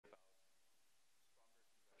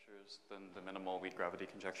lectures than the minimal weak gravity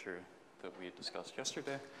conjecture that we discussed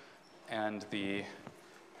yesterday. And the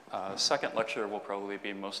second lecture will probably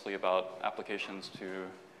be mostly about applications to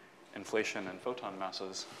inflation and photon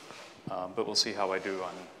masses, but we'll see how I do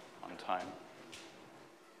on time.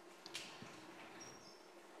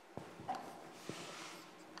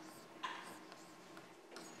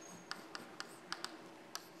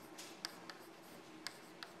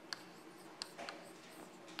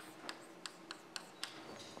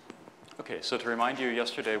 Okay, so to remind you,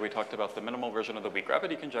 yesterday we talked about the minimal version of the weak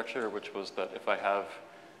gravity conjecture, which was that if I have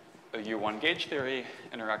a U1 gauge theory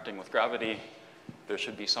interacting with gravity, there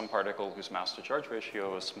should be some particle whose mass to charge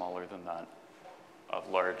ratio is smaller than that of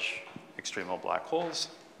large extremal black holes.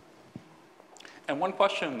 And one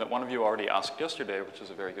question that one of you already asked yesterday, which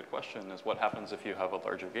is a very good question, is what happens if you have a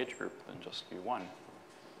larger gauge group than just U1?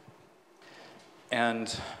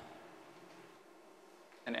 And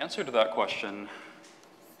an answer to that question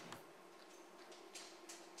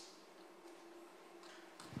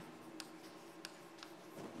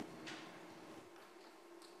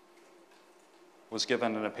was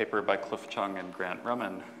given in a paper by Cliff Chung and Grant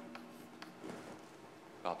Remen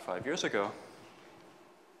about 5 years ago.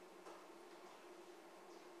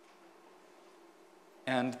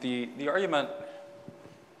 And the argument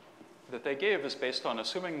that they gave is based on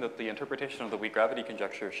assuming that the interpretation of the weak gravity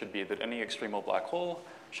conjecture should be that any extremal black hole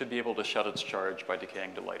should be able to shed its charge by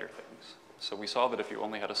decaying to lighter things. So we saw that if you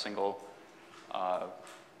only had a single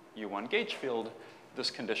U1 gauge field,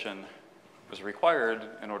 this condition was required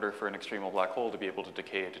in order for an extremal black hole to be able to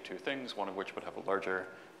decay into two things, one of which would have a larger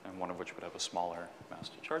and one of which would have a smaller mass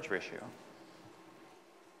to charge ratio.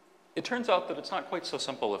 It turns out that it's not quite so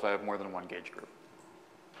simple if I have more than one gauge group.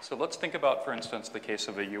 So let's think about, for instance, the case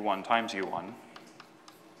of a U1 times U1.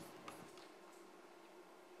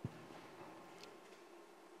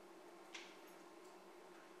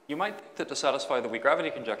 You might think that to satisfy the weak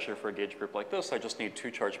gravity conjecture for a gauge group like this, I just need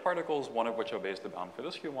two charged particles, one of which obeys the bound for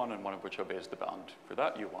this U1 and one of which obeys the bound for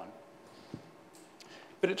that U1.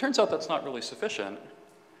 But it turns out that's not really sufficient.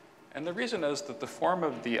 And the reason is that the form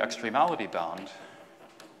of the extremality bound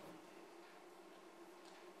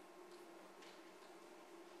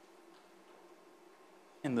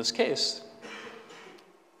in this case,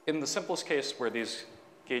 in the simplest case where these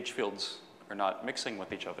gauge fields are not mixing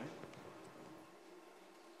with each other,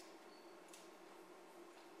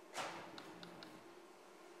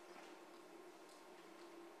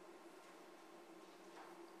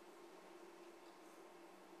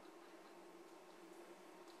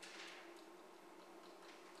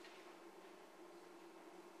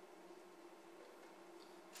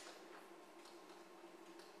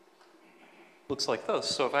 looks like this.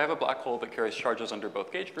 So if I have a black hole that carries charges under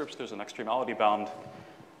both gauge groups, there's an extremality bound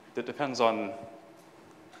that depends on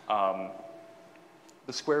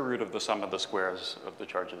the square root of the sum of the squares of the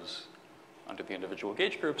charges under the individual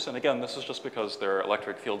gauge groups. And again, this is just because there are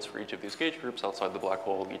electric fields for each of these gauge groups outside the black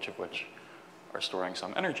hole, each of which are storing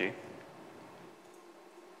some energy.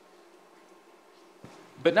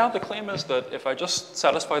 But now the claim is that if I just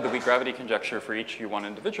satisfy the weak gravity conjecture for each U1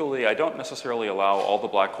 individually, I don't necessarily allow all the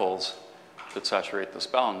black holes that saturate this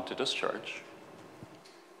bound to discharge.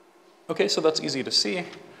 Okay, so that's easy to see.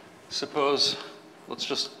 Suppose, let's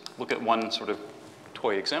just look at one sort of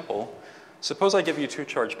toy example. Suppose I give you two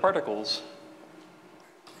charged particles.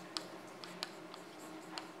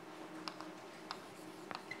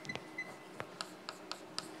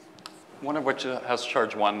 One of which has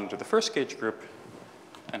charge 1 under the first gauge group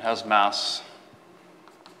and has mass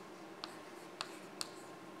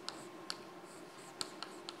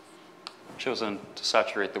chosen to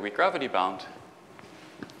saturate the weak gravity bound,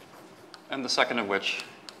 and the second of which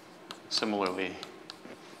similarly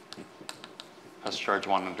has charge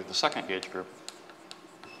 1 under the second gauge group.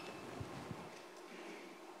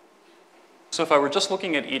 So if I were just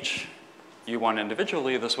looking at each U1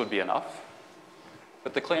 individually, this would be enough.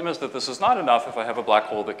 But the claim is that this is not enough if I have a black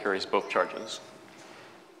hole that carries both charges.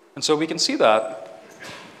 And so we can see that.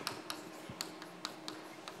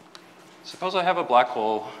 Suppose I have a black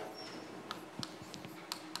hole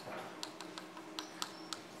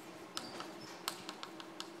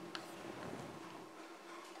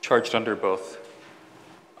charged under both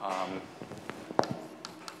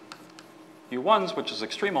U1s, which is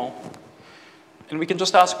extremal. And we can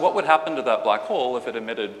just ask what would happen to that black hole if it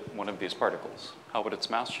emitted one of these particles? How would its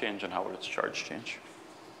mass change and how would its charge change?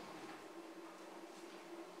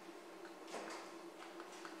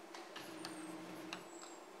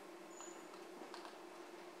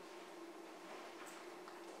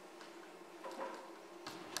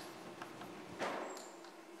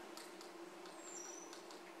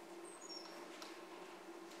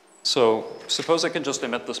 So suppose I can just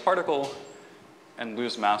emit this particle and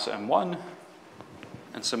lose mass m1,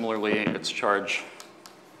 and similarly, its charge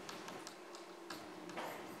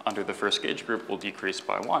under the first gauge group will decrease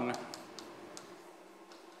by 1.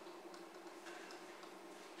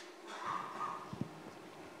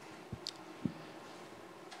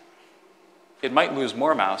 It might lose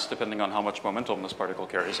more mass depending on how much momentum this particle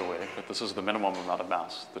carries away, but this is the minimum amount of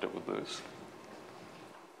mass that it would lose.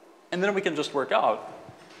 And then we can just work out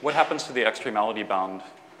what happens to the extremality bound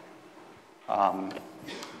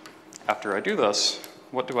after I do this.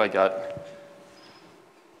 What do I get?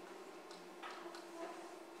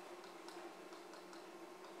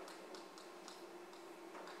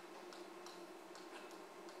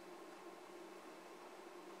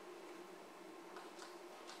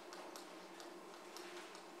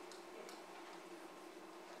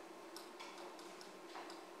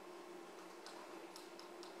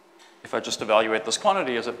 If I just evaluate this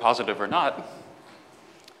quantity, is it positive or not?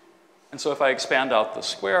 And so if I expand out the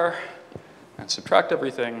square and subtract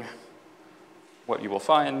everything, what you will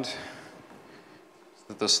find is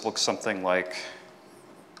that this looks something like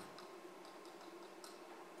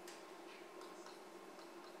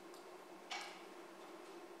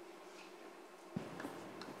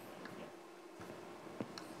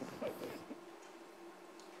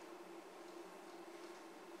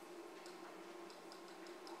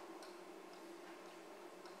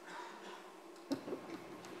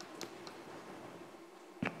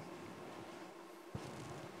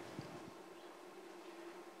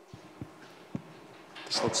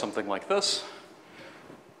something like this,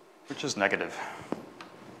 which is negative.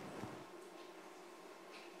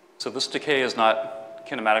 So this decay is not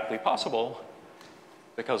kinematically possible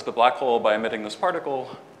because the black hole, by emitting this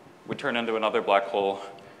particle, would turn into another black hole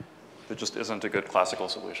that just isn't a good classical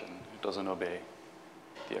solution. It doesn't obey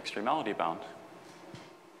the extremality bound.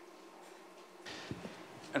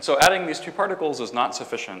 And so adding these two particles is not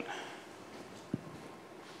sufficient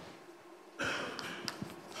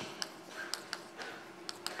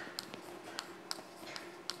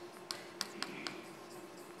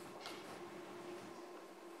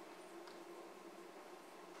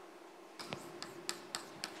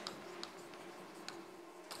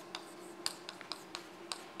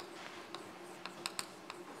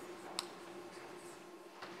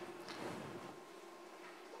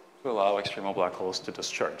to allow extremal black holes to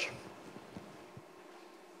discharge.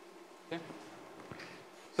 Okay.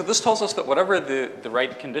 So this tells us that whatever the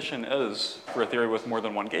right condition is for a theory with more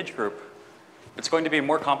than one gauge group, it's going to be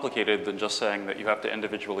more complicated than just saying that you have to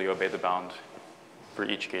individually obey the bound for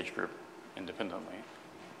each gauge group independently.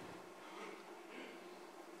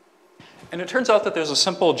 And it turns out that there's a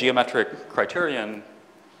simple geometric criterion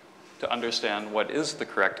to understand what is the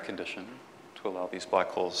correct condition to allow these black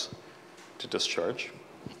holes to discharge.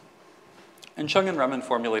 And Chung and Remen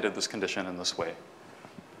formulated this condition in this way.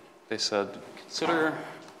 They said, consider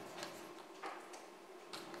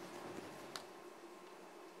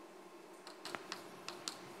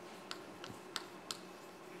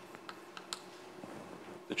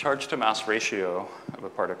the charge to mass ratio of a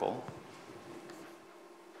particle.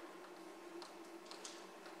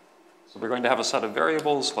 So we're going to have a set of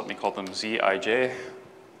variables. Let me call them Zij.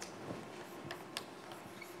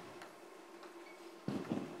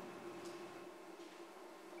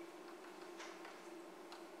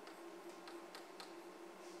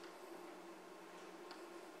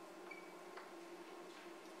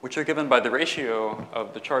 Which are given by the ratio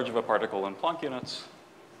of the charge of a particle in Planck units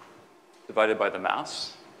divided by the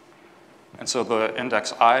mass. And so the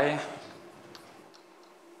index I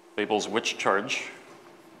labels which charge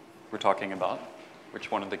we're talking about,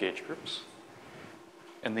 which one of the gauge groups.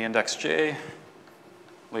 And the index J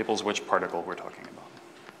labels which particle we're talking about.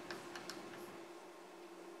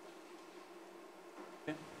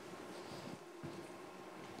 Okay.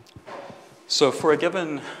 So for a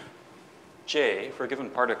given J, for a given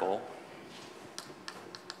particle,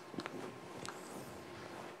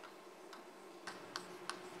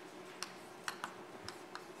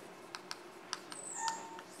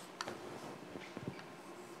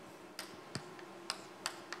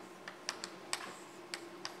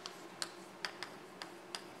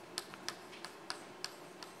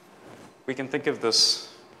 we can think of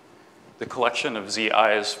this, the collection of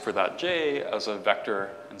Zi's for that J as a vector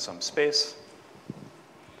in some space.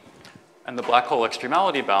 And the black hole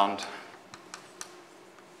extremality bound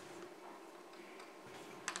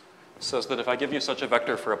says that if I give you such a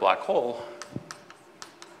vector for a black hole,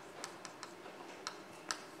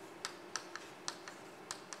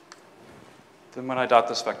 then when I dot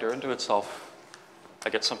this vector into itself, I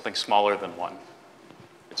get something smaller than 1.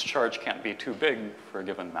 Its its charge can't be too big for a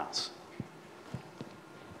given mass.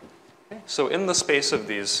 Okay. So in the space of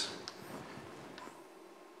these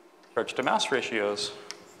charge to mass ratios,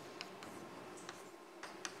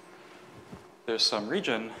 there's some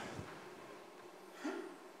region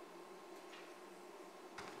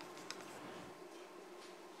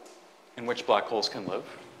in which black holes can live.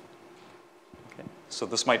 Okay. So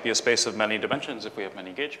this might be a space of many dimensions if we have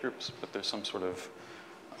many gauge groups, but there's some sort of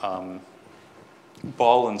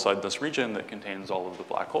ball inside this region that contains all of the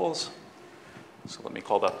black holes. So let me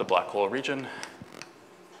call that the black hole region.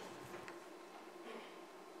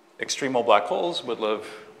 Extremal black holes would live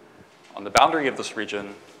on the boundary of this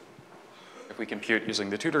region if we compute using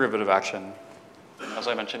the two-derivative action. As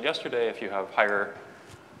I mentioned yesterday, if you have higher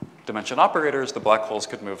dimension operators, the black holes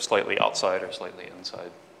could move slightly outside or slightly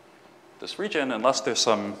inside this region, unless there's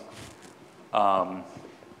some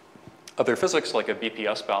other physics, like a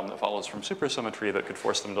BPS bound that follows from supersymmetry, that could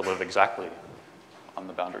force them to live exactly on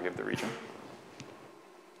the boundary of the region.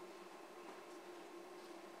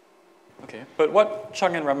 Okay, but what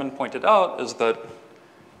Chung and Remen pointed out is that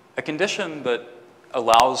a condition that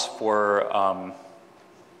allows for all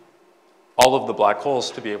of the black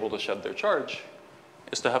holes to be able to shed their charge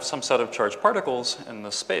is to have some set of charged particles in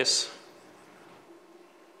this space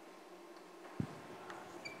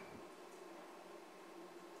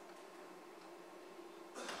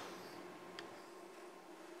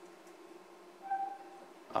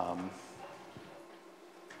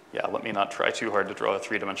yeah, let me not try too hard to draw a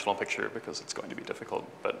three-dimensional picture because it's going to be difficult,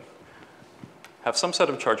 but have some set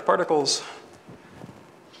of charged particles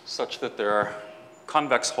such that their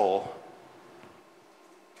convex hole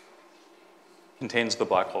contains the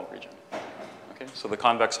black hole region. Okay, so the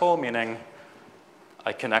convex hole meaning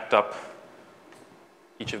I connect up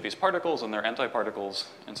each of these particles and their antiparticles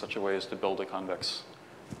in such a way as to build a convex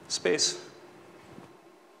space.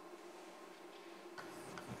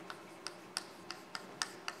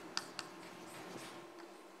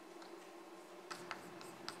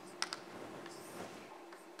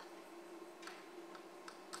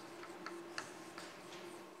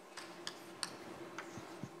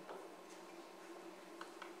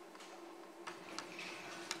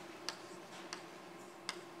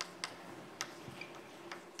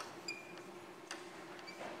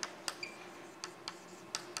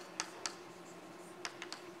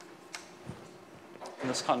 And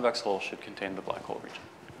this convex hole should contain the black hole region.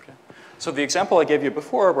 Okay? So the example I gave you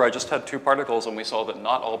before, where I just had two particles and we saw that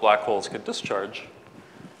not all black holes could discharge,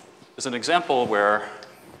 is an example where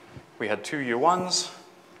we had two U1s.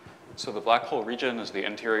 So the black hole region is the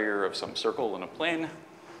interior of some circle in a plane.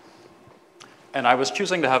 And I was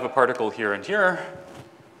choosing to have a particle here and here.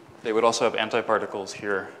 They would also have antiparticles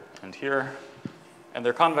here and here. And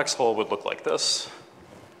their convex hole would look like this.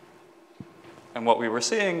 And what we were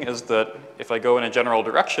seeing is that if I go in a general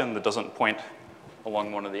direction that doesn't point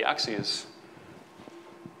along one of the axes,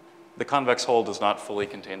 the convex hole does not fully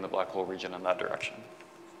contain the black hole region in that direction.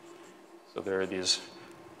 So there are these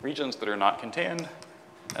regions that are not contained,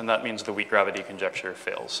 and that means the weak gravity conjecture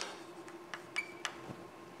fails.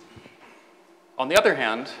 On the other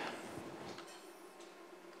hand,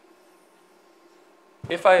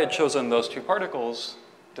 if I had chosen those two particles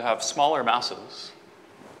to have smaller masses,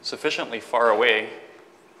 sufficiently far away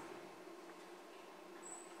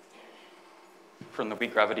from the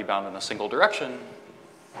weak gravity bound in a single direction,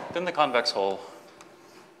 then the convex hole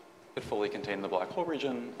could fully contain the black hole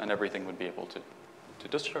region and everything would be able to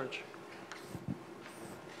discharge.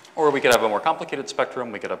 Or we could have a more complicated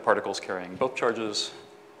spectrum. We could have particles carrying both charges.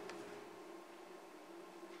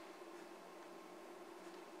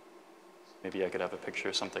 Maybe I could have a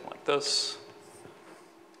picture something like this.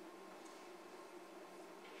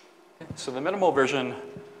 So the minimal version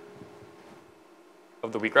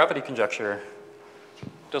of the weak gravity conjecture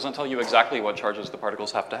doesn't tell you exactly what charges the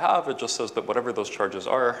particles have to have. It just says that whatever those charges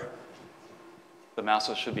are, the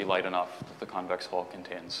masses should be light enough that the convex hole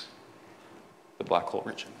contains the black hole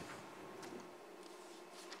region.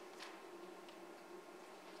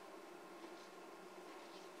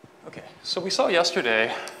 Okay, so we saw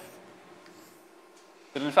yesterday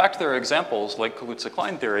that in fact there are examples like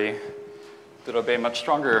Kaluza-Klein theory that obey much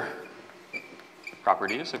stronger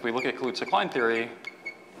properties. If we look at Kaluza-Klein theory,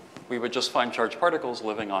 we would just find charged particles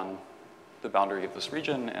living on the boundary of this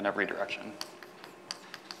region in every direction.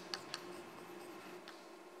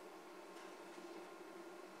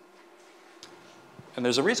 And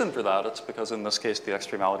there's a reason for that. It's because in this case, the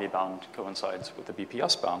extremality bound coincides with the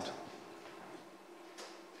BPS bound.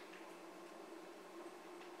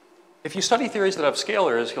 If you study theories that have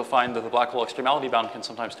scalars, you'll find that the black hole extremality bound can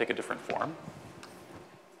sometimes take a different form.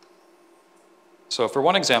 So for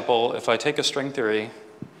one example, if I take a string theory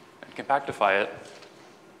and compactify it,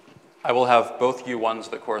 I will have both U1s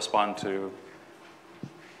that correspond to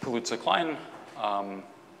Kaluza-Klein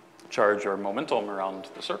charge or momentum around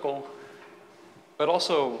the circle, but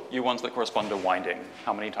also U1s that correspond to winding,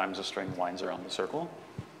 how many times a string winds around the circle.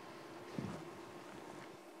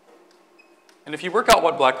 And if you work out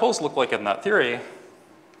what black holes look like in that theory,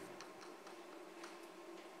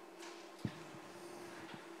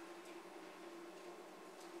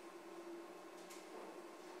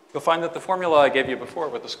 you'll find that the formula I gave you before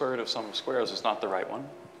with the square root of sum of squares is not the right one.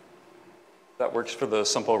 That works for the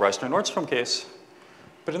simple Reissner-Nordstrom case.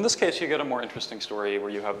 But in this case, you get a more interesting story where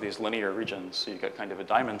you have these linear regions, so you get kind of a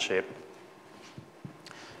diamond shape.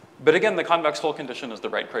 But again, the convex hull condition is the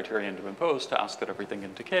right criterion to impose to ask that everything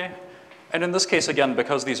can decay. And in this case, again,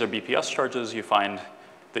 because these are BPS charges, you find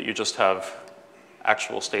that you just have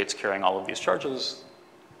actual states carrying all of these charges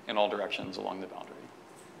in all directions along the boundary.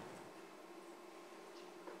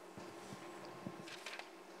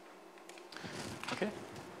 Okay.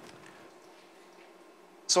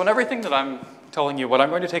 So in everything that I'm telling you, what I'm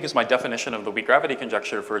going to take as my definition of the weak gravity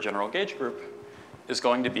conjecture for a general gauge group is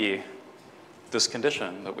going to be this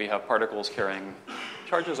condition that we have particles carrying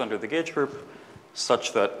charges under the gauge group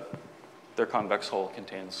such that their convex hull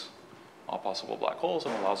contains all possible black holes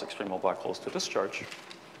and allows extremal black holes to discharge.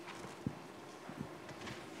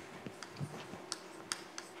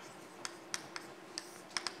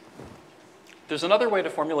 There's another way to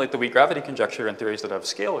formulate the weak gravity conjecture in theories that have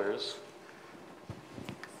scalars.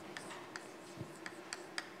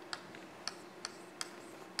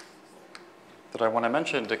 That I want to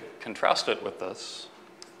mention to contrast it with this.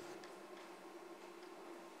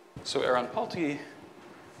 So Aaron Palti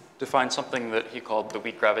defined something that he called the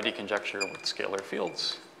weak gravity conjecture with scalar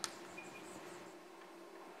fields.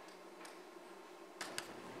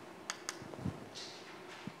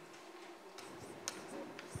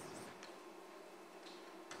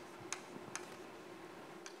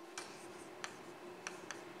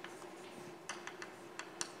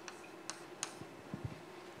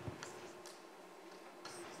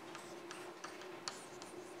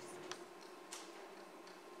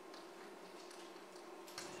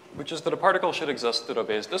 Which is that a particle should exist that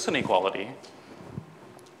obeys this inequality.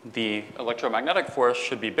 The electromagnetic force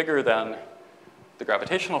should be bigger than the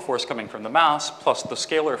gravitational force coming from the mass plus the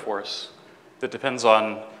scalar force that depends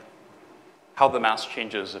on how the mass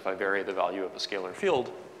changes if I vary the value of the scalar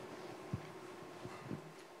field.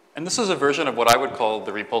 And this is a version of what I would call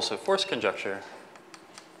the repulsive force conjecture.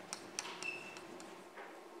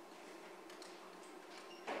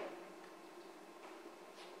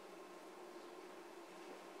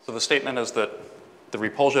 So the statement is that the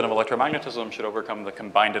repulsion of electromagnetism should overcome the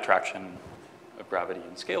combined attraction of gravity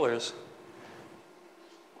and scalars.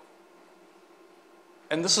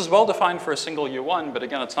 And this is well defined for a single U1, but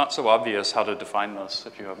again, it's not so obvious how to define this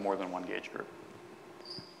if you have more than one gauge group.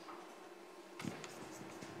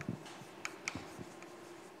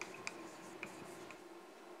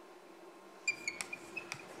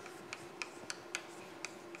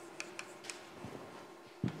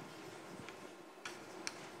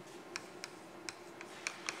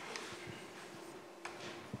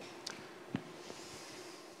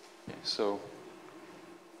 So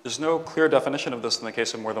there's no clear definition of this in the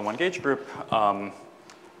case of more than one gauge group.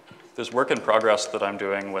 There's work in progress that I'm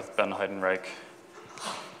doing with Ben Heidenreich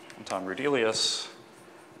and Tom Rudelius,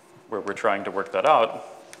 where we're trying to work that out.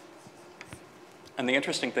 And the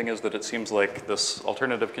interesting thing is that it seems like this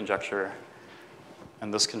alternative conjecture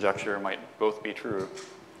and this conjecture might both be true.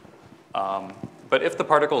 But if the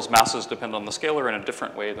particle's masses depend on the scalar in a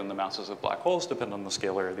different way than the masses of black holes depend on the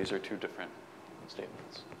scalar, these are two different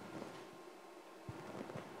statements.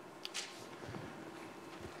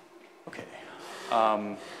 Okay.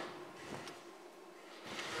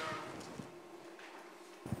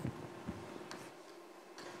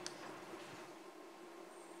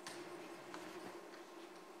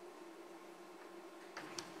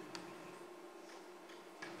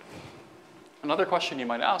 Another question you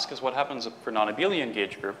might ask is what happens for non-abelian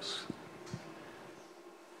gauge groups?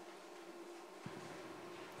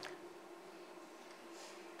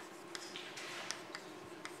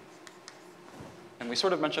 And we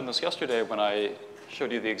sort of mentioned this yesterday when I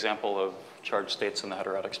showed you the example of charged states in the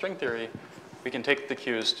heterotic string theory. We can take the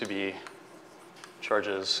Q's to be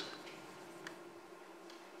charges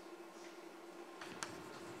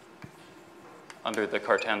under the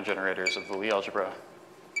Cartan generators of the Lie algebra.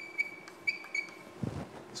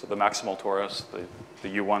 So the maximal torus, the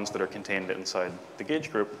U1s that are contained inside the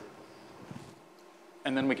gauge group.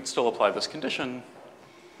 And then we can still apply this condition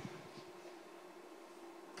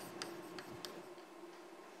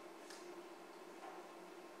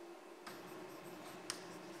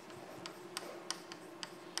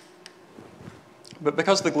But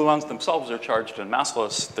because the gluons themselves are charged and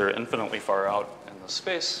massless, they're infinitely far out in the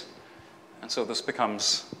space. And so this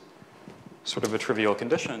becomes sort of a trivial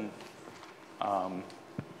condition for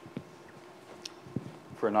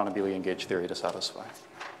a non-abelian gauge theory to satisfy.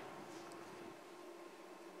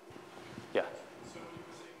 Yeah? So you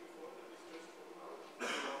were saying before that it's just for now, so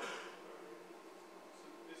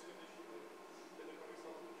this condition that the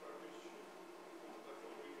horizontal charge ratio of the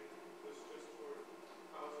whole region was just for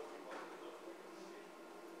powers of the not for the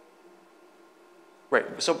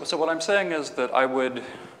Right. So what I'm saying is that I would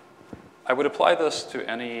apply this to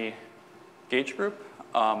any gauge group.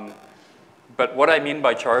 But what I mean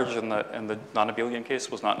by charge in the non-abelian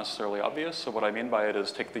case was not necessarily obvious. So what I mean by it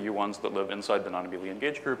is take the U1s that live inside the non-abelian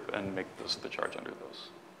gauge group and make this the charge under those.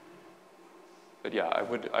 But yeah,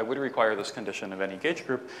 I would require this condition of any gauge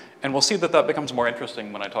group. And we'll see that that becomes more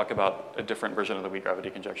interesting when I talk about a different version of the weak gravity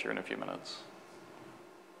conjecture in a few minutes.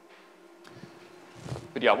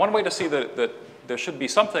 But yeah, one way to see that there should be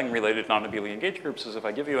something related to non-abelian gauge groups is if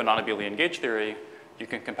I give you a non-abelian gauge theory, you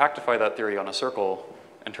can compactify that theory on a circle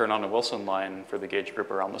and turn on a Wilson line for the gauge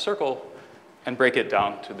group around the circle and break it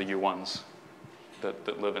down to the U1s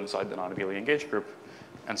that live inside the non-abelian gauge group.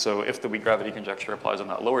 And so if the weak gravity conjecture applies in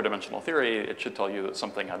that lower dimensional theory, it should tell you that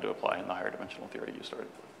something had to apply in the higher dimensional theory you started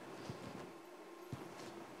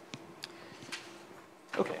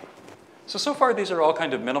with. Okay. So far these are all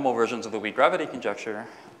kind of minimal versions of the weak gravity conjecture.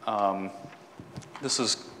 This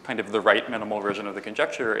is kind of the right minimal version of the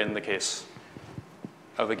conjecture in the case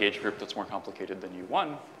of a gauge group that's more complicated than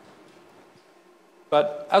U1.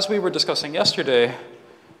 But as we were discussing yesterday,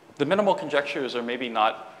 the minimal conjectures are maybe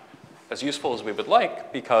not as useful as we would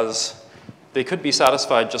like because they could be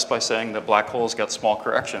satisfied just by saying that black holes get small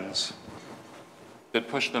corrections that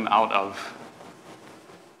push them out of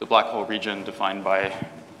the black hole region defined by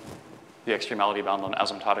the extremality bound on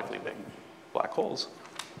asymptotically big black holes.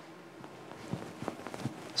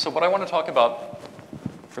 So what I want to talk about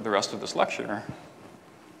for the rest of this lecture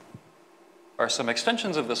are some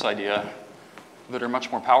extensions of this idea that are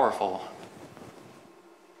much more powerful.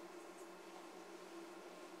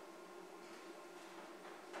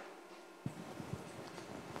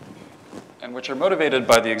 And which are motivated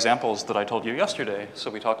by the examples that I told you yesterday. So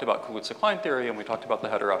we talked about Kaluza-Klein theory, and we talked about the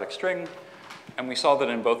heterotic string. And we saw that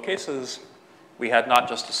in both cases, we had not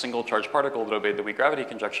just a single charged particle that obeyed the weak gravity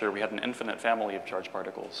conjecture, we had an infinite family of charged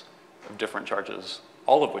particles of different charges,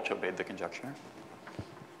 all of which obeyed the conjecture.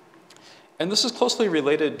 And this is closely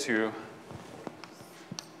related to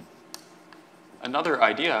another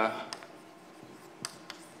idea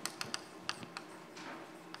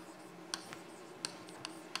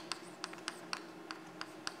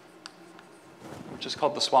which is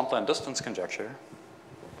called the swampland distance conjecture.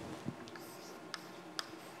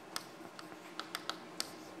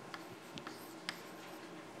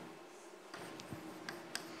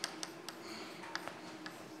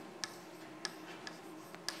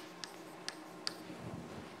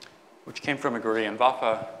 Which came from Aguri and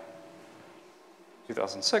Vafa,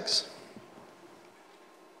 2006.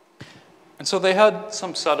 And so they had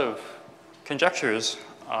some set of conjectures,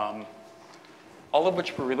 all of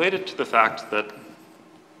which were related to the fact that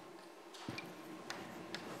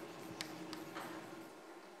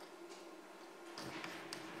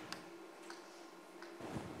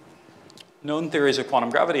known theories of quantum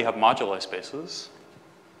gravity have moduli spaces.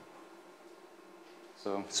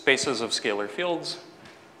 So spaces of scalar fields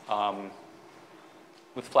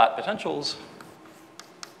with flat potentials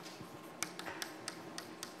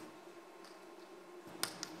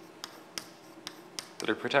that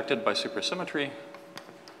are protected by supersymmetry.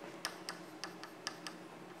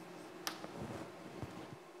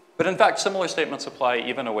 But in fact, similar statements apply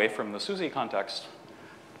even away from the SUSY context.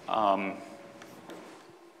 Although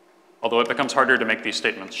it becomes harder to make these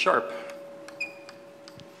statements sharp.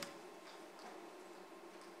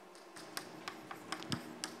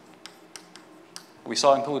 We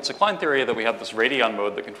saw in Kaluza-Klein theory that we had this radion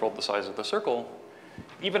mode that controlled the size of the circle.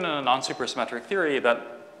 Even in a non-supersymmetric theory,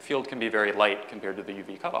 that field can be very light compared to the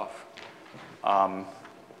UV cutoff.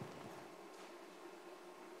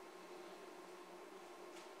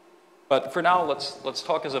 But for now, let's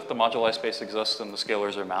talk as if the moduli space exists and the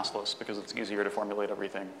scalars are massless because it's easier to formulate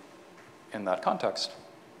everything in that context.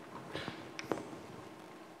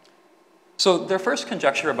 So their first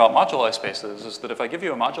conjecture about moduli spaces is that if I give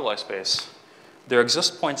you a moduli space, there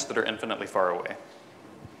exist points that are infinitely far away.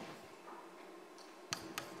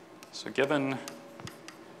 So given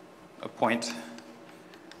a point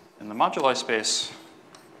in the moduli space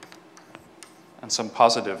and some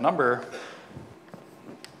positive number,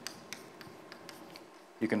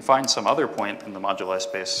 you can find some other point in the moduli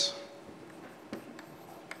space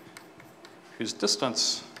whose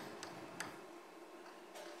distance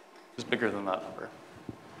is bigger than that number.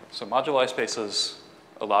 So moduli spaces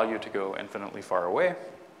allow you to go infinitely far away.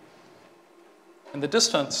 And the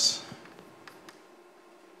distance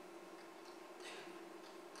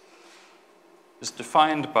is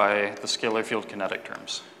defined by the scalar field kinetic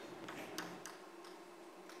terms.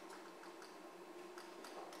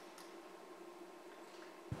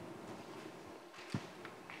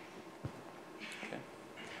 Okay.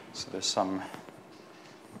 So there's some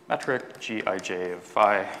metric gij of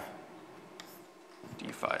phi, d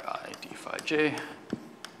phi I, d phi j.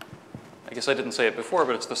 I guess I didn't say it before,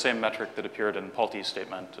 but it's the same metric that appeared in Palti's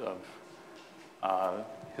statement of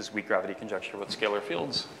his weak gravity conjecture with scalar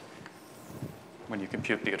fields. When you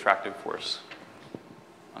compute the attractive force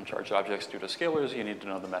on charged objects due to scalars, you need to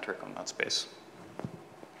know the metric on that space.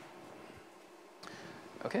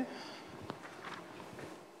 Okay.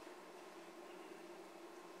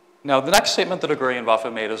 Now, the next statement that Aguri and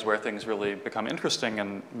Vafa made is where things really become interesting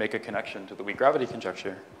and make a connection to the weak gravity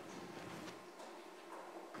conjecture.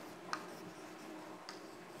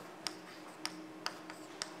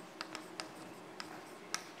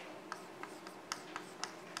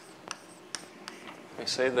 They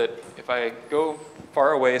say that if I go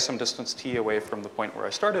far away, some distance t away from the point where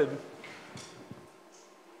I started,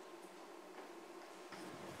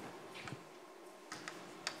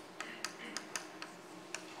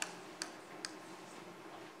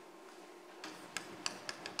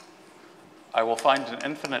 I will find an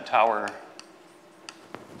infinite tower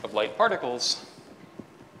of light particles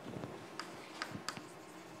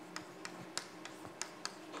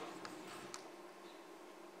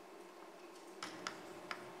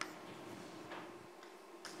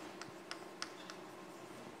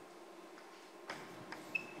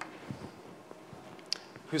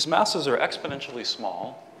whose masses are exponentially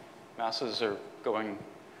small. Masses are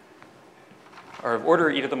of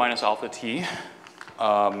order e to the minus alpha t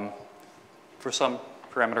for some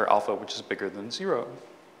parameter alpha which is bigger than 0.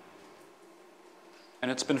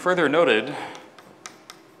 And it's been further noted,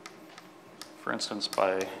 for instance,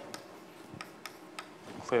 by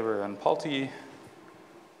Kleber and Palti,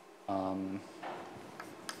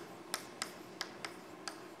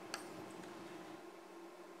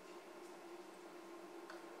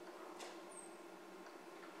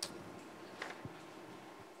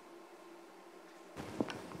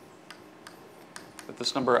 that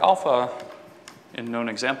this number alpha in known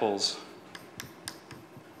examples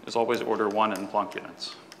is always order 1 in Planck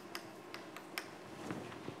units.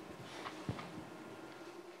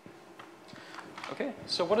 Okay,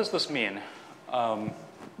 so what does this mean?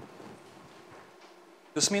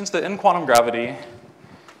 This means that in quantum gravity,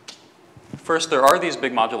 first, there are these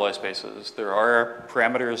big moduli spaces. There are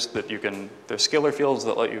parameters that there's scalar fields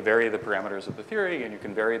that let you vary the parameters of the theory, and you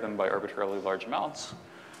can vary them by arbitrarily large amounts.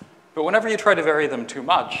 But whenever you try to vary them too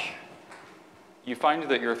much, you find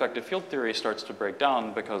that your effective field theory starts to break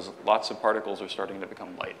down because lots of particles are starting to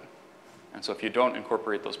become light. And so if you don't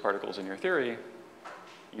incorporate those particles in your theory,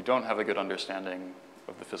 you don't have a good understanding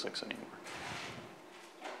of the physics anymore.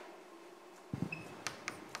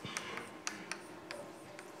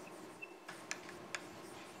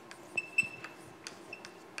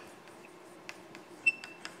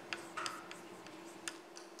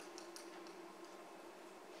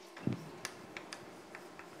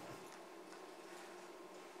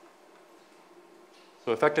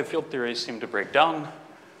 So effective field theories seem to break down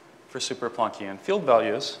for super Planckian field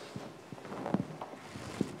values.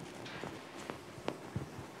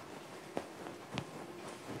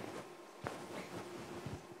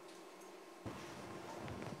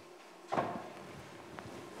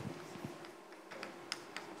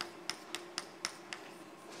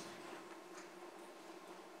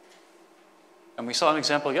 And we saw an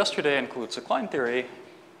example yesterday in Kaluza-Klein theory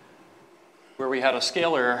where we had a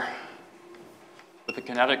scalar with a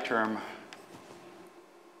kinetic term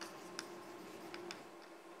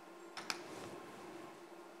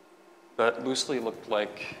that loosely looked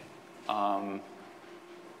like m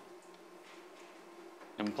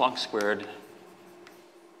Planck squared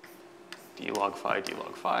d log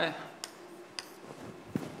phi,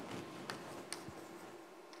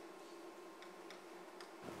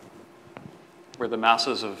 where the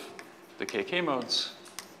masses of the KK modes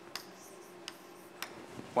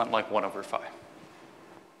went like 1 over phi.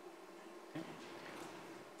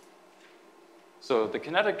 So the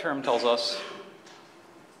kinetic term tells us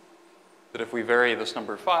that if we vary this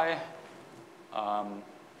number phi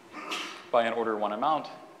by an order 1 amount,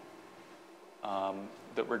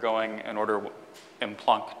 that we're going an order in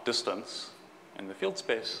Planck distance in the field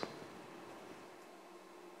space.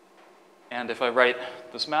 And if I write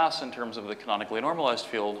this mass in terms of the canonically normalized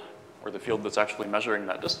field, or the field that's actually measuring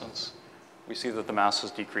that distance, we see that the mass is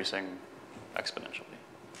decreasing exponentially.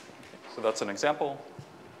 So that's an example.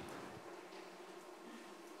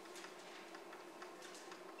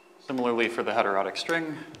 Similarly, for the heterotic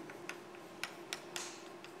string,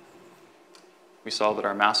 we saw that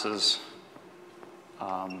our masses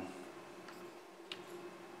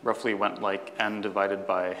roughly went like n divided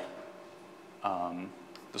by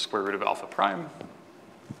the square root of alpha prime,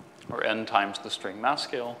 or n times the string mass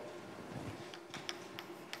scale.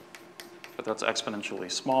 But that's exponentially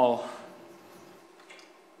small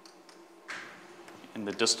in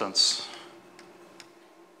the distance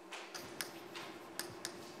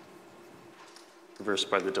traversed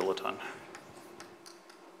by the dilaton.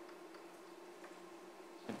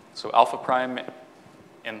 So alpha prime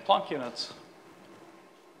in Planck units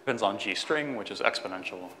depends on G string, which is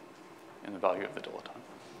exponential in the value of the dilaton.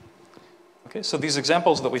 Okay, so these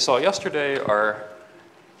examples that we saw yesterday are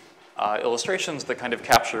illustrations that kind of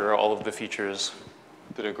capture all of the features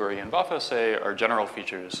that Aguri and Vafa say are general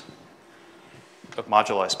features of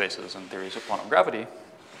moduli spaces and theories of quantum gravity.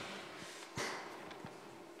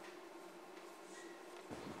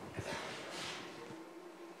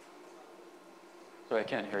 So I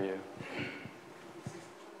can't hear you.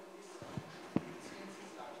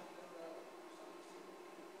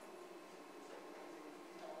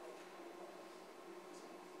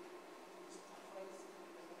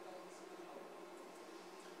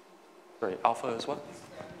 Sorry, alpha is what?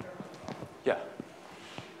 Yeah.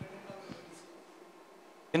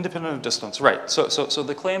 Independent of distance, right. So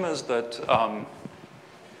the claim is that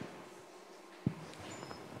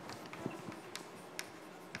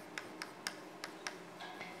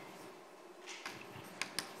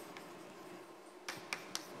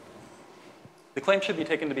the claim should be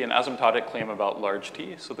taken to be an asymptotic claim about large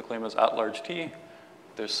t. So the claim is at large t,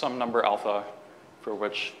 there's some number alpha for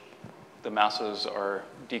which the masses are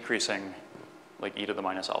decreasing like e to the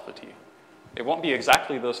minus alpha t. It won't be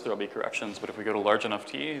exactly this, there'll be corrections, but if we go to large enough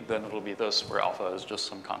t, then it'll be this where alpha is just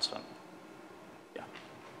some constant. Yeah.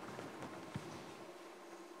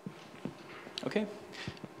 Okay.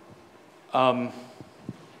 And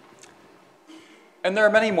there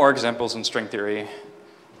are many more examples in string theory.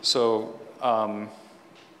 So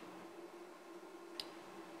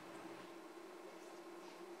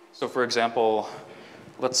for example,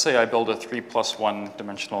 let's say I build a 3+1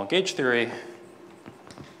 dimensional gauge theory.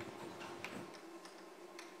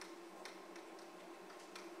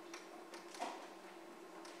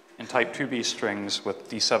 In type 2b strings with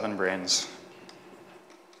D7 brains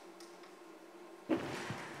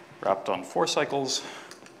wrapped on 4 cycles.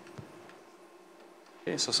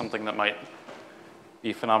 Okay, so something that might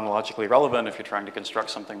be phenomenologically relevant if you're trying to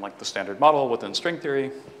construct something like the standard model within string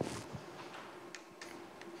theory.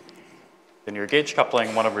 Then your gauge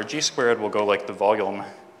coupling 1 over g squared will go like the volume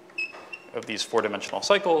of these 4-dimensional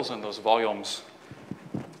cycles, and those volumes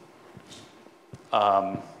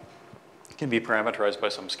can be parameterized by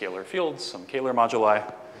some scalar fields, some Kähler moduli.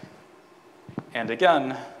 And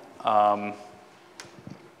again,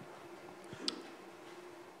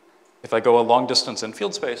 if I go a long distance in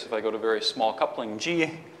field space, if I go to very small coupling g,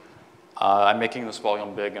 I'm making this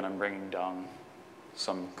volume big and I'm bringing down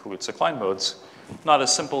some Kaluza-Klein modes. Not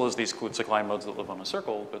as simple as these Kaluza-Klein modes that live on a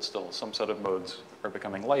circle, but still some set of modes are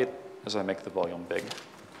becoming light as I make the volume big.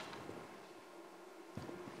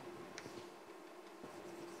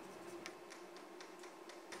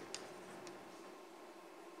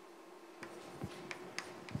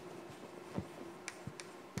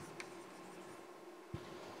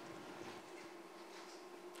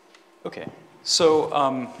 Okay, so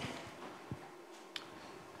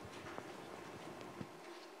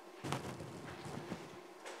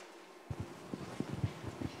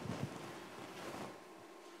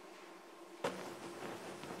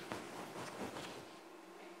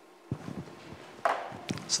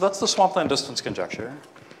that's the swampland distance conjecture.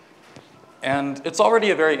 And it's already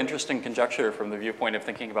a very interesting conjecture from the viewpoint of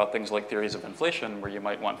thinking about things like theories of inflation, where you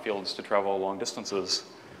might want fields to travel long distances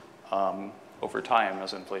over time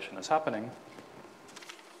as inflation is happening.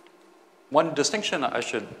 One distinction I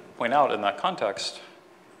should point out in that context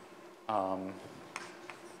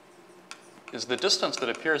is the distance that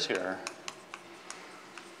appears here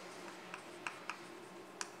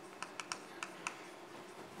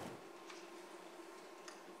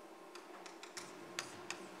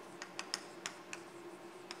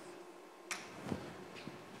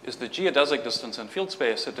is the geodesic distance in field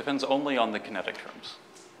space. It depends only on the kinetic terms.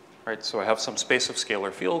 Right, so I have some space of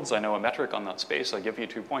scalar fields. I know a metric on that space. I give you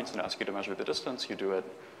 2 points and ask you to measure the distance. You do it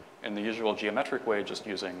in the usual geometric way, just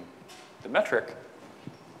using the metric.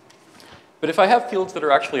 But if I have fields that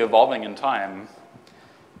are actually evolving in time,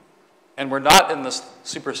 and we're not in this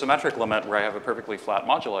supersymmetric limit where I have a perfectly flat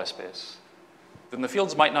moduli space, then the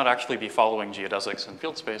fields might not actually be following geodesics in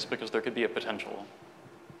field space because there could be a potential.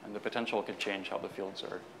 And the potential could change how the fields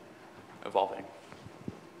are evolving.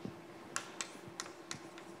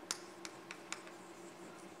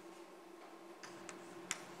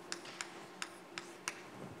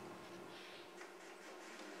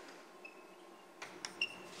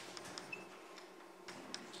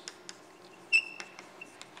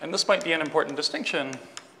 And this might be an important distinction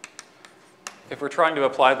if we're trying to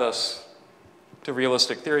apply this to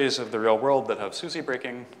realistic theories of the real world that have SUSY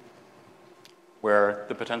breaking, where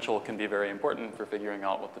the potential can be very important for figuring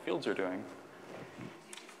out what the fields are doing.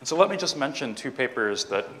 And so let me just mention two papers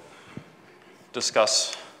that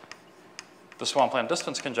discuss the swampland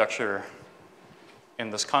distance conjecture in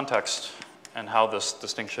this context and how this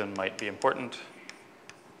distinction might be important.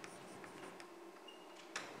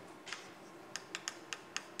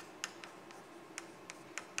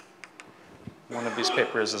 One of these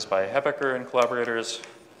papers is by Hebecker and collaborators.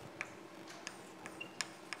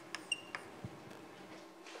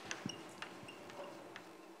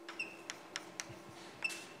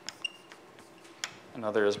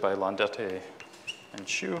 Another is by Landete and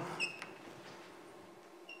Xu.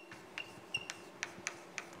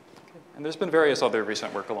 And there's been various other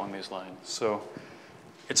recent work along these lines. So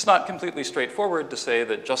it's not completely straightforward to say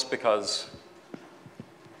that just because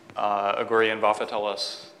Aguri and Vafa tell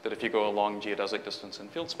us that if you go a long geodesic distance in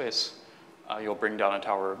field space, you'll bring down a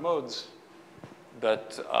tower of modes,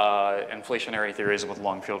 that inflationary theories with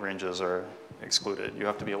long field ranges are excluded. You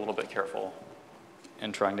have to be a little bit careful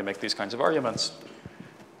in trying to make these kinds of arguments,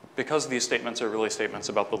 because these statements are really statements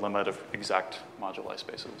about the limit of exact moduli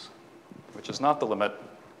spaces, which is not the limit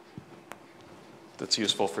that's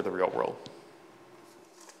useful for the real world.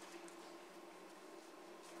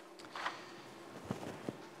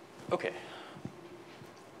 Okay.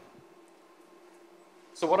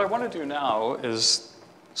 So what I want to do now is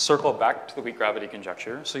circle back to the weak gravity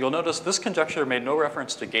conjecture. So you'll notice this conjecture made no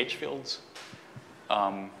reference to gauge fields.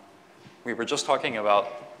 We were just talking about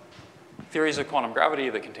theories of quantum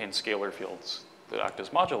gravity that contain scalar fields that act as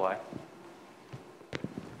moduli.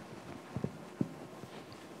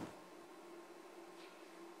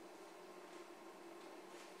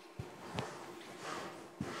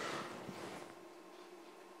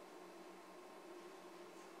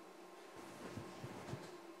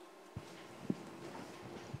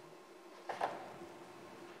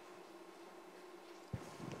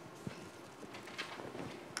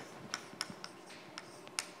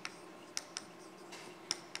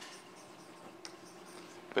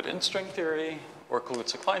 But in string theory or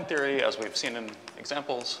Kaluza-Klein theory, as we've seen in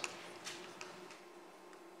examples,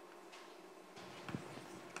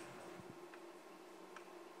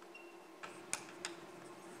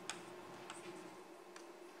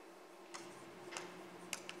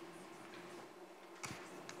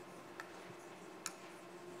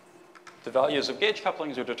 the values of gauge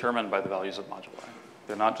couplings are determined by the values of moduli.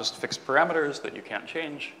 They're not just fixed parameters that you can't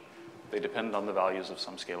change. They depend on the values of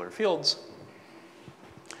some scalar fields.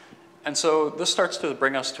 And so this starts to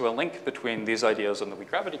bring us to a link between these ideas and the weak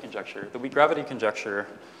gravity conjecture. The weak gravity conjecture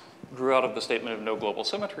grew out of the statement of no global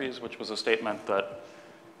symmetries, which was a statement that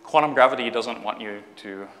quantum gravity doesn't want you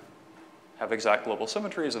to have exact global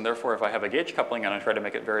symmetries, and therefore if I have a gauge coupling and I try to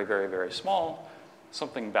make it very, very, very small,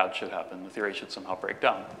 something bad should happen. The theory should somehow break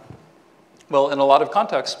down. Well, in a lot of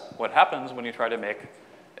contexts, what happens when you try to make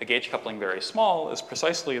a gauge coupling very small is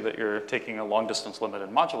precisely that you're taking a long distance limit in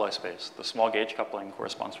moduli space. The small gauge coupling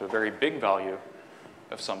corresponds to a very big value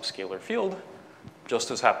of some scalar field, just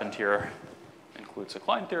as happened here in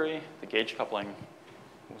Kaluza-Klein theory. The gauge coupling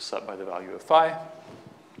was set by the value of phi.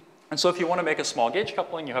 And so if you want to make a small gauge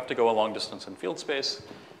coupling, you have to go a long distance in field space.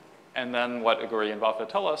 And then what Aguri and Vafa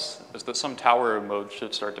tell us is that some tower of modes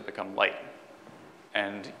should start to become light.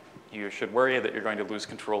 And you should worry that you're going to lose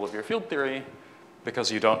control of your field theory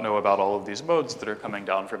because you don't know about all of these modes that are coming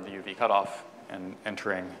down from the UV cutoff and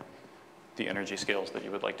entering the energy scales that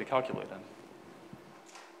you would like to calculate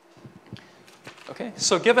in. Okay,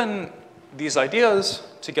 so given these ideas,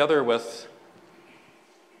 together with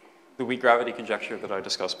the weak gravity conjecture that I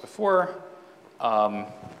discussed before,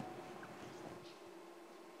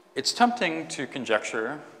 it's tempting to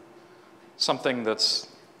conjecture something that's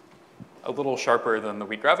a little sharper than the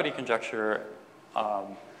weak gravity conjecture,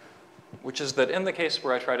 which is that in the case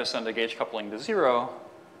where I try to send a gauge coupling to 0,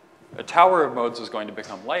 a tower of modes is going to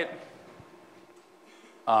become light.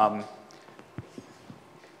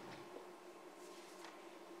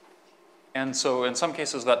 And so in some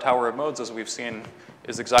cases, that tower of modes, as we've seen,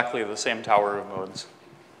 is exactly the same tower of modes.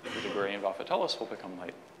 The gradient of alpha tellus will become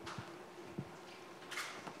light.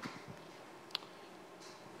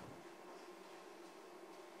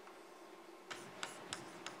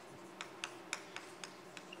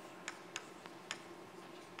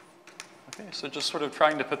 Okay, so just sort of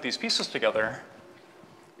trying to put these pieces together,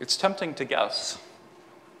 it's tempting to guess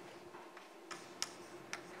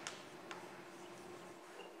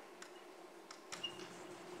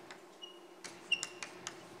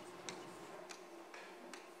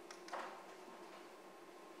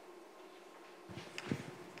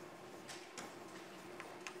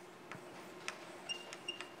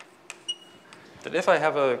that if I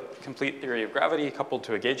have a complete theory of gravity coupled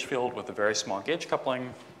to a gauge field with a very small gauge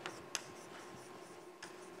coupling,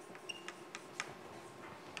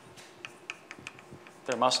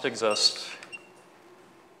 there must exist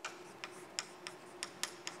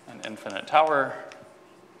an infinite tower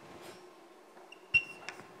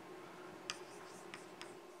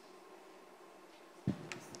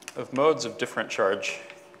of modes of different charge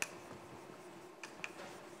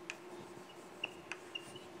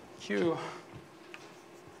Q,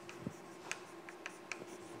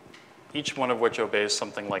 each one of which obeys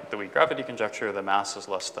something like the weak gravity conjecture. The mass is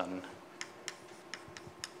less than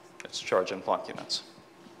its charge in Planck units.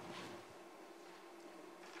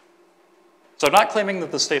 So I'm not claiming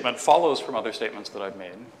that the statement follows from other statements that I've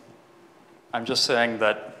made. I'm just saying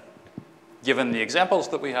that given the examples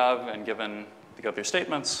that we have and given the other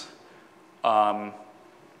statements,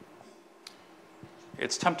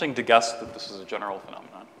 it's tempting to guess that this is a general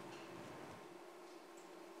phenomenon.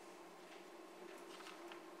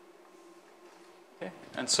 Okay,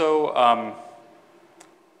 and so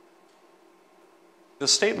the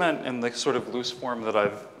statement in the sort of loose form that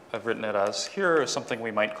I've written it as here is something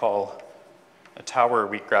we might call a tower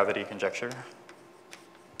weak gravity conjecture.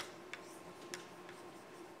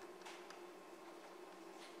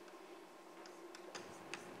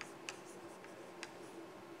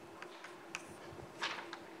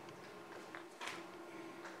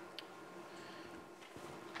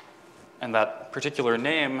 And that particular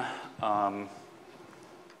name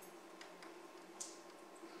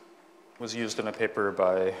was used in a paper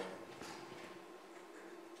by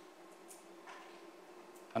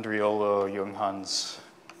Andriolo, Junghans,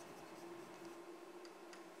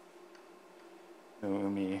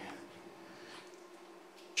 Naomi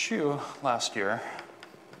Chu last year.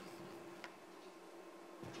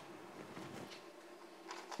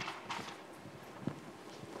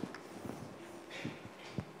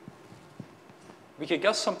 We could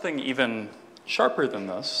guess something even sharper than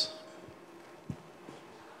this.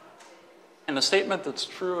 And a statement that's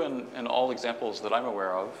true in all examples that I'm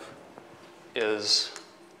aware of is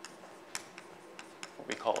what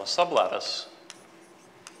we call a sublattice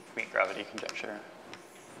weak gravity conjecture.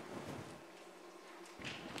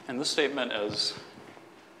 And this statement is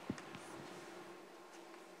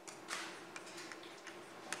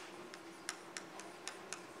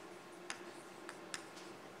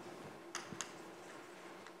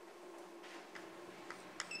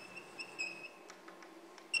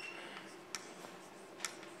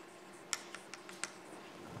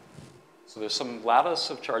so there's some lattice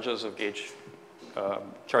of charges of gauge,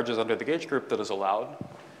 charges under the gauge group that is allowed.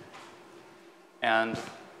 And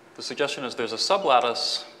the suggestion is there's a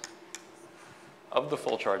sublattice of the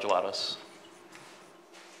full charge lattice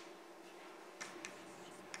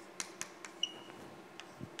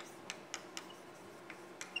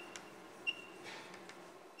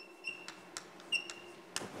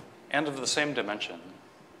and of the same dimension.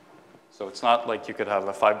 So it's not like you could have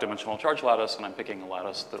a 5-dimensional charge lattice and I'm picking a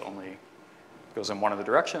lattice that only goes in one of the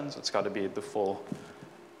directions. It's got to be the full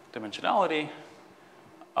dimensionality.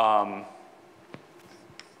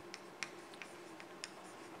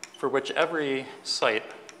 For which every site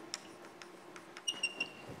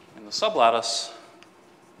in the sublattice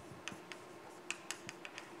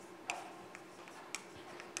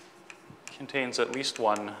contains at least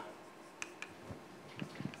one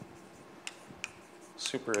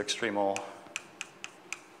super extremal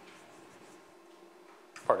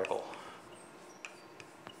particle.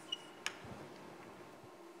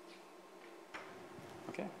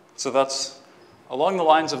 Okay, so that's along the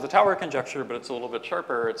lines of the tower conjecture, but it's a little bit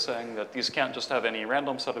sharper. It's saying that these can't just have any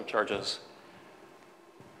random set of charges.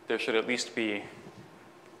 There should at least be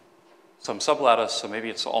some sublattice, so maybe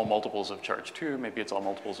it's all multiples of charge 2, maybe it's all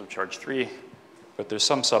multiples of charge 3, but there's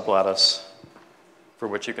some sublattice for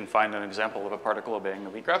which you can find an example of a particle obeying the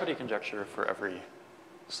weak gravity conjecture for every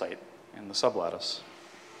site in the sublattice.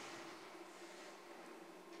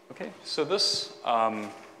 Okay, so this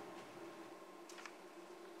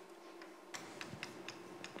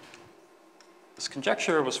This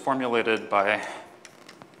conjecture was formulated by,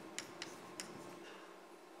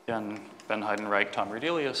 again, Ben Heidenreich, Tom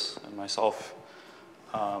Rudelius, and myself.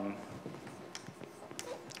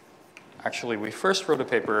 Actually, we first wrote a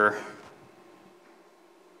paper.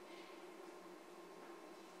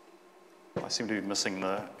 I seem to be missing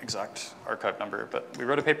the exact archive number, but we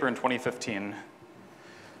wrote a paper in 2015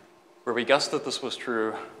 where we guessed that this was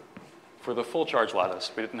true for the full charge lattice.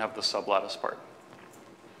 We didn't have the sublattice part.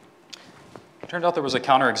 It turned out there was a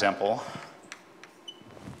counterexample,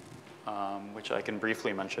 which I can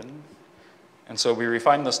briefly mention. And so we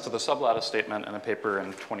refined this to the sublattice statement in a paper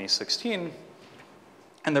in 2016.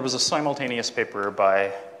 And there was a simultaneous paper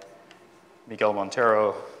by Miguel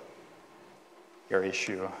Montero, Gary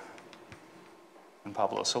Xu, and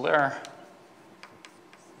Pablo Soler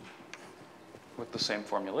with the same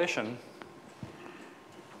formulation.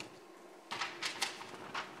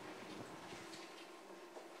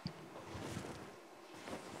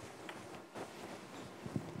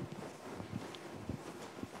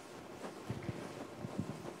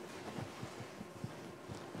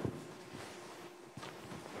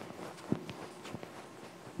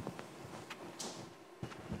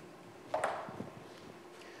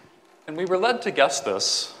 And we were led to guess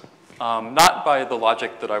this, not by the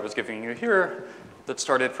logic that I was giving you here that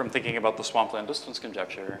started from thinking about the swampland distance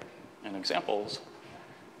conjecture and examples,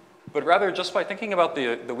 but rather just by thinking about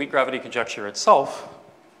the weak gravity conjecture itself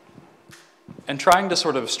and trying to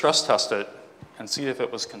sort of stress test it and see if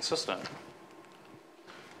it was consistent.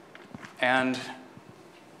 And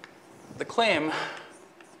the claim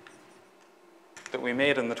that we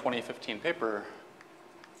made in the 2015 paper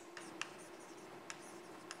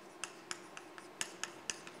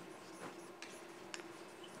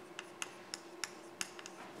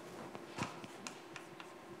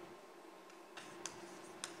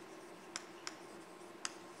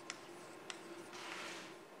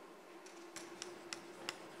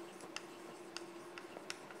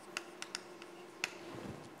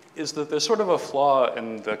is that there's sort of a flaw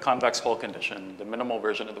in the convex hull condition, the minimal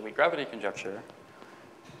version of the weak gravity conjecture,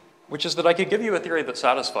 which is that I could give you a theory that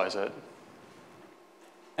satisfies it,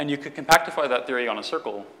 and you could compactify that theory on a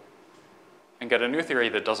circle and get a new theory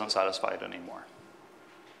that doesn't satisfy it anymore.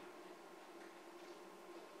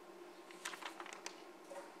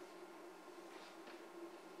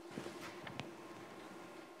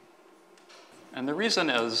 And the reason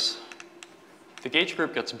is the gauge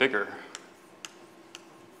group gets bigger.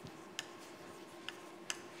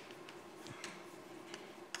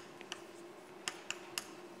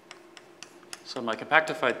 So in my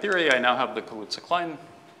compactified theory, I now have the Kaluza-Klein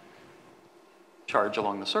charge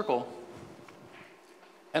along the circle.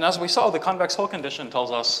 And as we saw, the convex hull condition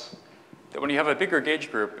tells us that when you have a bigger gauge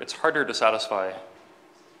group, it's harder to satisfy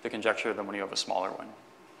the conjecture than when you have a smaller one.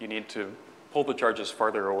 You need to pull the charges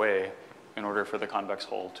farther away in order for the convex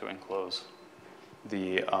hull to enclose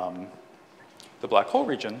the black hole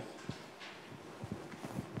region.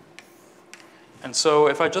 And so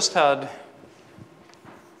if I just had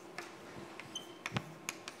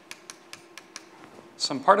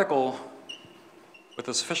some particle with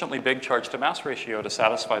a sufficiently big charge to mass ratio to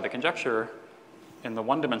satisfy the conjecture in the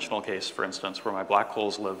one-dimensional case, for instance, where my black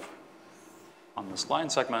holes live on this line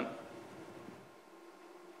segment,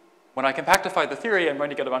 when I compactify the theory, I'm going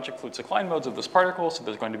to get a bunch of Kaluza-Klein modes of this particle. So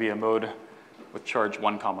there's going to be a mode with charge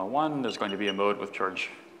 1, 1. There's going to be a mode with charge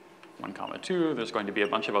 1, 2. There's going to be a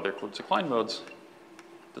bunch of other Kaluza-Klein modes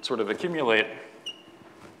that sort of accumulate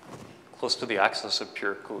close to the axis of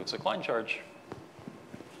pure Kaluza-Klein charge.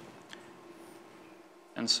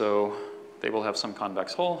 And so they will have some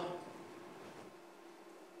convex hull.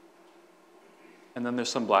 And then there's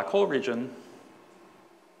some black hole region.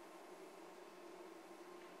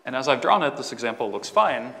 And as I've drawn it, this example looks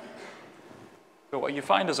fine. But what you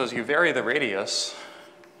find is as you vary the radius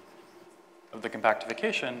of the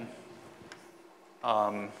compactification,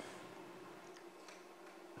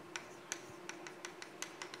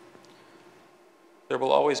 there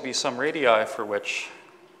will always be some radii for which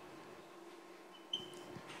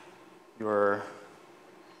your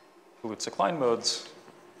Kaluza-Klein modes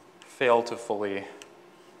fail to fully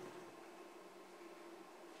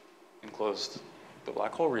enclose the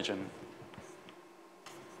black hole region.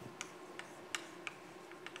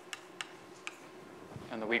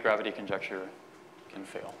 And the weak gravity conjecture can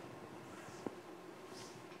fail.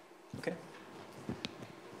 Okay.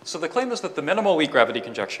 So the claim is that the minimal weak gravity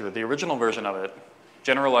conjecture, the original version of it,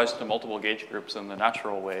 generalized to multiple gauge groups in the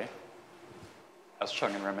natural way, as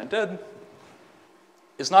Chung and Remen did,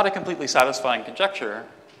 is not a completely satisfying conjecture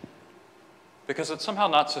because it's somehow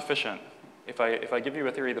not sufficient. If I give you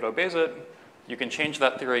a theory that obeys it, you can change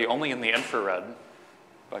that theory only in the infrared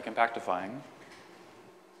by compactifying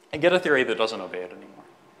and get a theory that doesn't obey it anymore.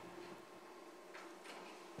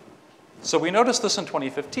 So we noticed this in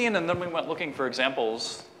 2015, and then we went looking for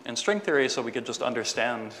examples in string theory so we could just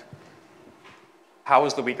understand how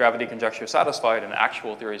is the weak gravity conjecture satisfied in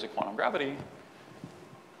actual theories of quantum gravity.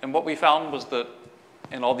 And what we found was that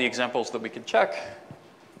in all the examples that we could check,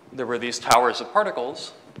 there were these towers of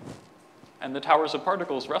particles, and the towers of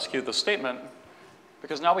particles rescue the statement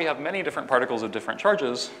because now we have many different particles of different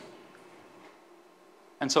charges,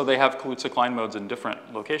 and so they have Kaluza-Klein modes in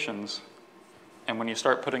different locations. And when you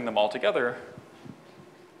start putting them all together,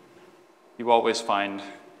 you always find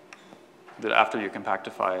that after you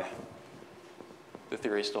compactify, the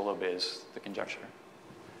theory still obeys the conjecture.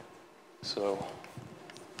 So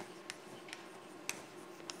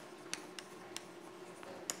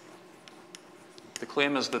the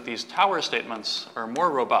claim is that these tower statements are more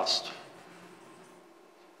robust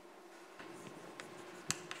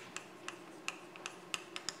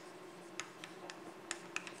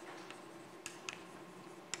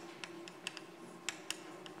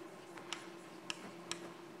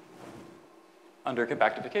under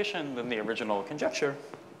compactification than the original conjecture.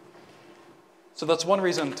 So that's one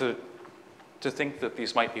reason to think that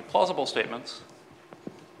these might be plausible statements.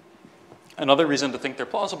 Another reason to think they're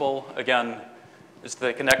plausible, again, is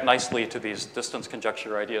they connect nicely to these distance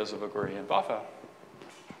conjecture ideas of Aguri and Baffa.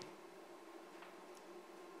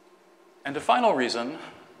 And a final reason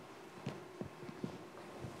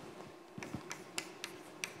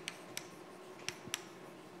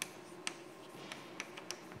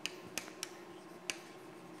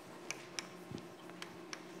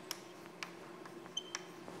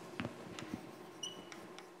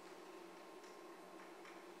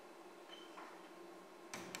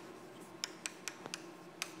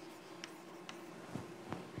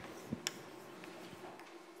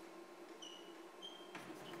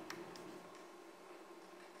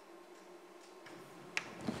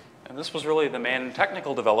and this was really the main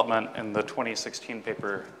technical development in the 2016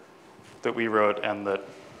 paper that we wrote and that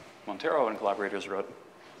Montero and collaborators wrote,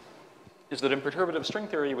 is that in perturbative string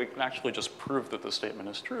theory, we can actually just prove that the statement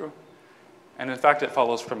is true. And in fact, it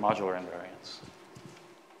follows from modular invariance.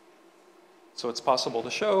 So it's possible to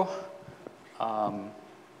show,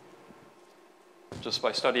 just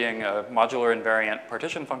by studying a modular invariant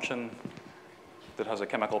partition function that has a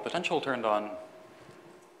chemical potential turned on,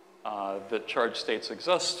 that charged states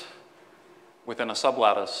exist within a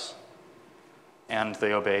sublattice, and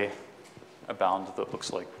they obey a bound that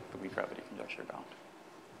looks like the weak gravity conjecture bound.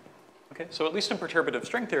 Okay, so at least in perturbative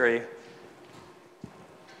string theory,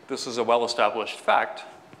 this is a well-established fact.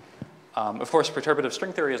 Of course, perturbative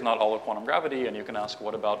string theory is not all of quantum gravity, and you can ask,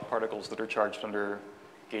 what about particles that are charged under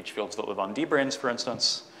gauge fields that live on D-branes, for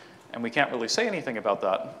instance? And we can't really say anything about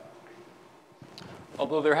that.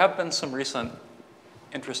 Although there have been some recent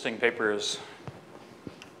interesting papers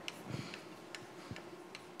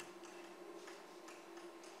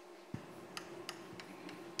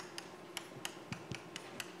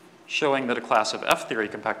showing that a class of F-theory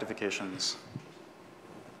compactifications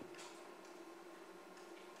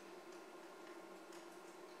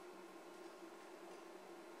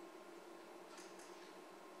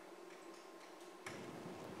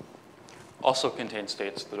also contain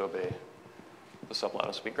states that obey the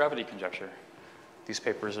sublattice weak gravity conjecture. These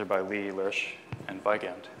papers are by Lee, Lersch, and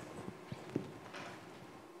Weigand.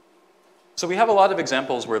 So we have a lot of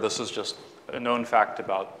examples where this is just a known fact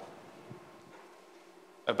about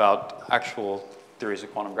actual theories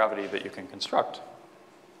of quantum gravity that you can construct.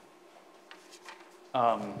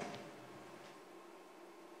 Let's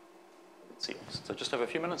see, since I just have a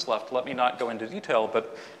few minutes left, let me not go into detail,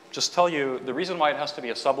 but just tell you the reason why it has to be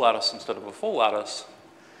a sublattice instead of a full lattice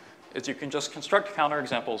is you can just construct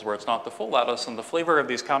counterexamples where it's not the full lattice, and the flavor of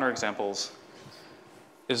these counterexamples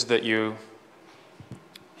is that you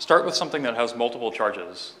start with something that has multiple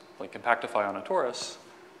charges, like compactify on a torus,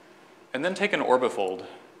 and then take an orbifold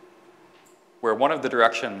where one of the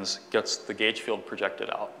directions gets the gauge field projected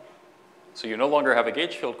out. So you no longer have a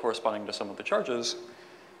gauge field corresponding to some of the charges,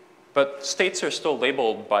 but states are still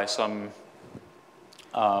labeled by some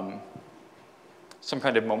kind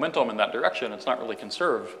of momentum in that direction. It's not really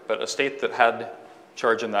conserved, but a state that had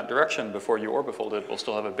charge in that direction before you orbifolded will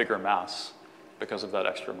still have a bigger mass because of that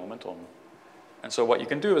extra momentum. And so what you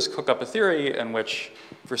can do is cook up a theory in which,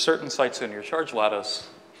 for certain sites in your charge lattice,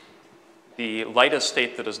 the lightest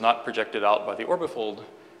state that is not projected out by the orbifold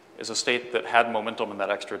is a state that had momentum in that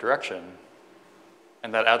extra direction.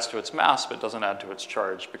 And that adds to its mass, but doesn't add to its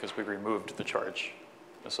charge because we removed the charge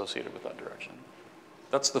associated with that direction.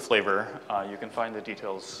 That's the flavor. You can find the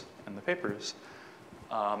details in the papers.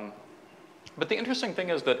 But the interesting thing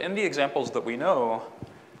is that in the examples that we know,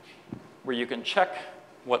 where you can check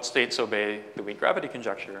what states obey the weak gravity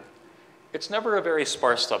conjecture, it's never a very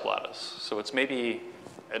sparse sublattice. So it's maybe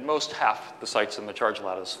at most half the sites in the charge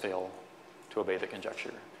lattice fail to obey the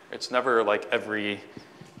conjecture. It's never like every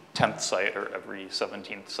 10th site or every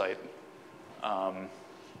 17th site.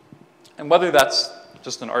 And whether that's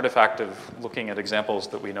just an artifact of looking at examples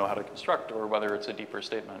that we know how to construct or whether it's a deeper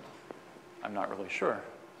statement, I'm not really sure.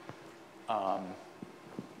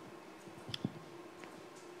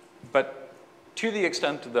 But to the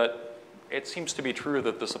extent that it seems to be true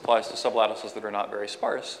that this applies to sublattices that are not very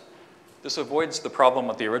sparse, this avoids the problem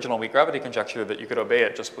with the original weak gravity conjecture that you could obey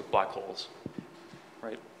it just with black holes,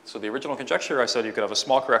 right? So the original conjecture, I said you could have a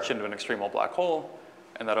small correction to an extremal black hole,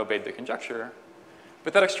 and that obeyed the conjecture.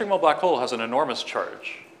 But that extremal black hole has an enormous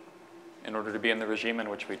charge in order to be in the regime in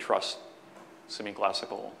which we trust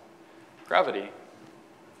semi-classical gravity.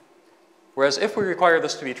 Whereas if we require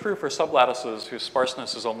this to be true for sublattices whose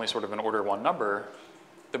sparseness is only sort of an order 1 number,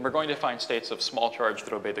 then we're going to find states of small charge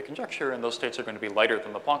that obey the conjecture, and those states are going to be lighter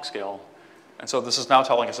than the Planck scale. And so this is now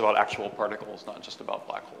telling us about actual particles, not just about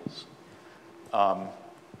black holes.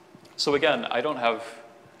 So again, I don't have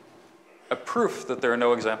a proof that there are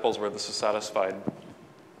no examples where this is satisfied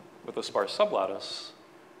with a sparse sublattice,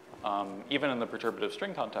 even in the perturbative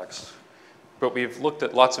string context. But we've looked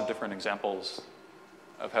at lots of different examples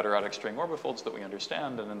of heterotic string orbifolds that we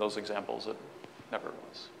understand, and in those examples, it never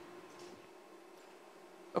was.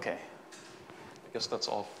 Okay, I guess that's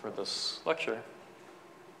all for this lecture.